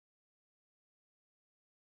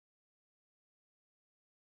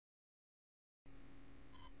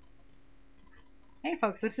Hey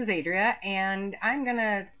folks, this is Adria, and I'm going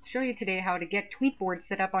to show you today how to get Tweetboard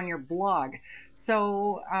set up on your blog.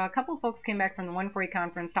 So a couple of folks came back from the 140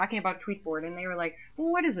 conference talking about Tweetboard, and they were like,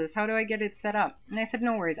 well, what is this? How do I get it set up? And I said,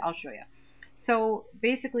 no worries, I'll show you. So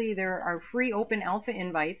basically there are free open alpha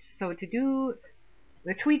invites. So to do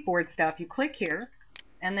the Tweetboard stuff, you click here,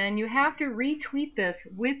 and then you have to retweet this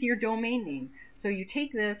with your domain name. So you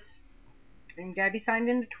take this, and you gotta be signed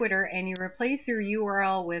into Twitter, and you replace your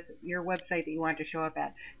URL with your website that you want to show up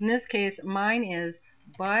at. In this case, mine is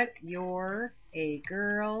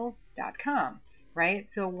butyouragirl.com,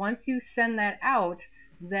 right? So once you send that out,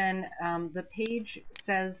 then the page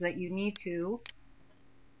says that you need to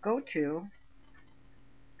go to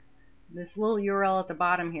this little URL at the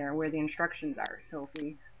bottom here where the instructions are. So if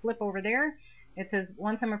we flip over there, it says,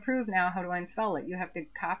 once I'm approved now, how do I install it? You have to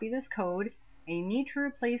copy this code, and you need to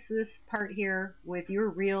replace this part here with your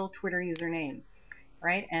real Twitter username,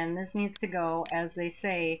 right? And this needs to go, as they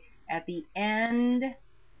say, at the end,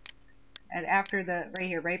 and after the, right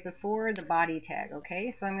here, right before the body tag,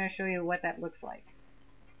 okay? So I'm going to show you what that looks like.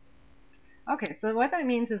 Okay, so what that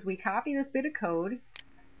means is we copy this bit of code,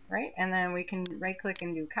 right? And then we can right click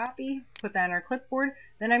and do copy, put that on our clipboard.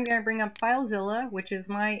 Then I'm going to bring up FileZilla, which is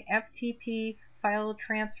my FTP file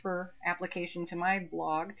transfer application to my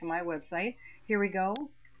blog, to my website. Here we go.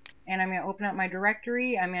 And I'm going to open up my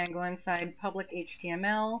directory. I'm going to go inside public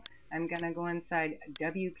HTML. I'm going to go inside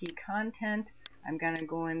WP content. I'm going to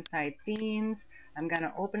go inside themes. I'm going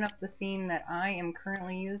to open up the theme that I am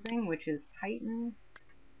currently using, which is Titan.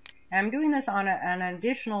 And I'm doing this on an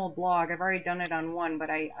additional blog. I've already done it on one, but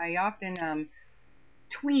I often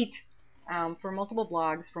tweet for multiple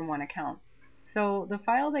blogs from one account. So the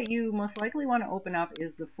file that you most likely want to open up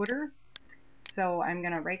is the footer. So I'm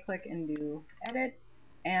going to right click and do edit.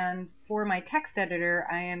 And for my text editor,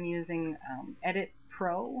 I am using Edit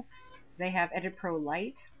Pro. They have Edit Pro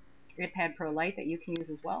Lite, Etpad Pro Lite that you can use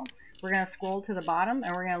as well. We're going to scroll to the bottom,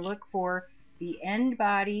 and we're going to look for the end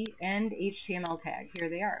body and HTML tag. Here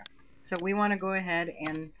they are. So we want to go ahead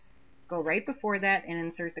and go right before that and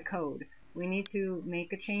insert the code. We need to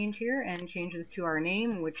make a change here and change this to our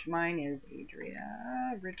name, which mine is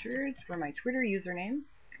Adria Richards for my Twitter username.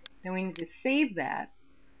 Then we need to save that,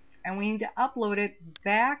 and we need to upload it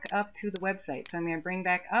back up to the website. So I'm going to bring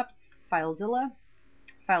back up FileZilla.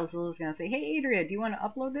 FileZilla is going to say, hey Adria, do you want to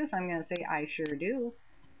upload this? I'm going to say, I sure do.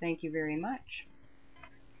 Thank you very much.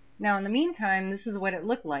 Now in the meantime, this is what it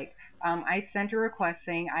looked like. I sent a request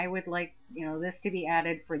saying I would like, this to be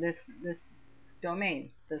added for this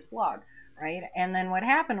domain, this blog, right? And then what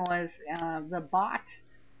happened was the bot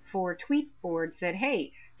for Tweetboard said,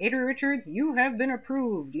 hey, Adria Richards, you have been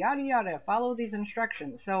approved, yada yada, follow these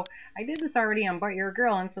instructions. So I did this already on But You're a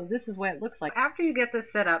Girl, and so this is what it looks like. After you get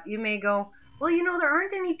this set up, you may go, well, there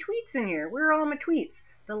aren't any tweets in here. Where are all my tweets?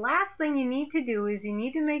 The last thing you need to do is you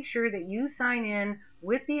need to make sure that you sign in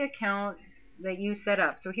with the account that you set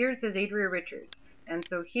up. So here it says Adria Richards. And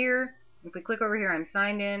so here, if we click over here, I'm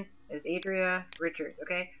signed in as Adria Richards,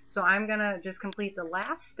 okay? So I'm gonna just complete the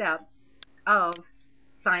last step of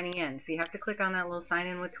signing in. So you have to click on that little sign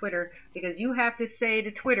in with Twitter, because you have to say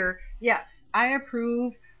to Twitter, yes, I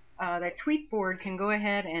approve that Tweetboard can go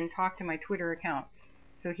ahead and talk to my Twitter account.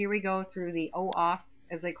 So here we go through the OAuth,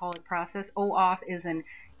 as they call it, process. OAuth is an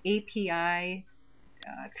API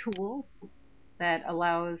tool that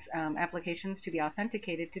allows applications to be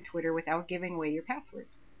authenticated to Twitter without giving away your password.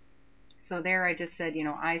 So there I just said,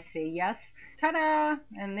 I say yes, ta-da,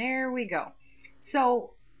 and there we go.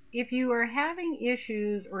 So if you are having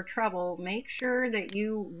issues or trouble, make sure that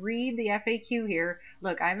you read the FAQ here.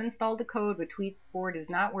 Look, I've installed the code, but Tweetboard is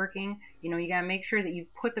not working. You gotta make sure that you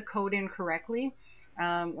put the code in correctly.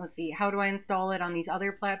 Let's see, how do I install it on these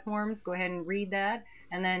other platforms? Go ahead and read that.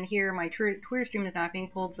 And then here, my Twitter stream is not being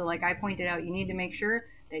pulled, so like I pointed out, you need to make sure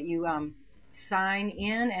that you sign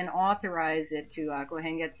in and authorize it to go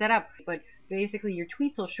ahead and get set up. But basically, your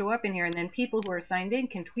tweets will show up in here, and then people who are signed in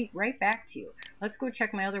can tweet right back to you. Let's go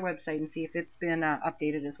check my other website and see if it's been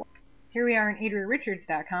updated as well. Here we are on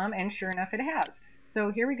adriarichards.com, and sure enough, it has. So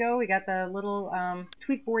here we go. We got the little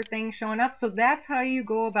Tweetboard thing showing up. So that's how you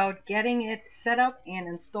go about getting it set up and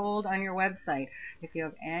installed on your website. If you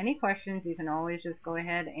have any questions, you can always just go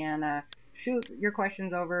ahead and shoot your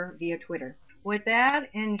questions over via Twitter. With that,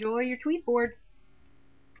 enjoy your Tweetboard.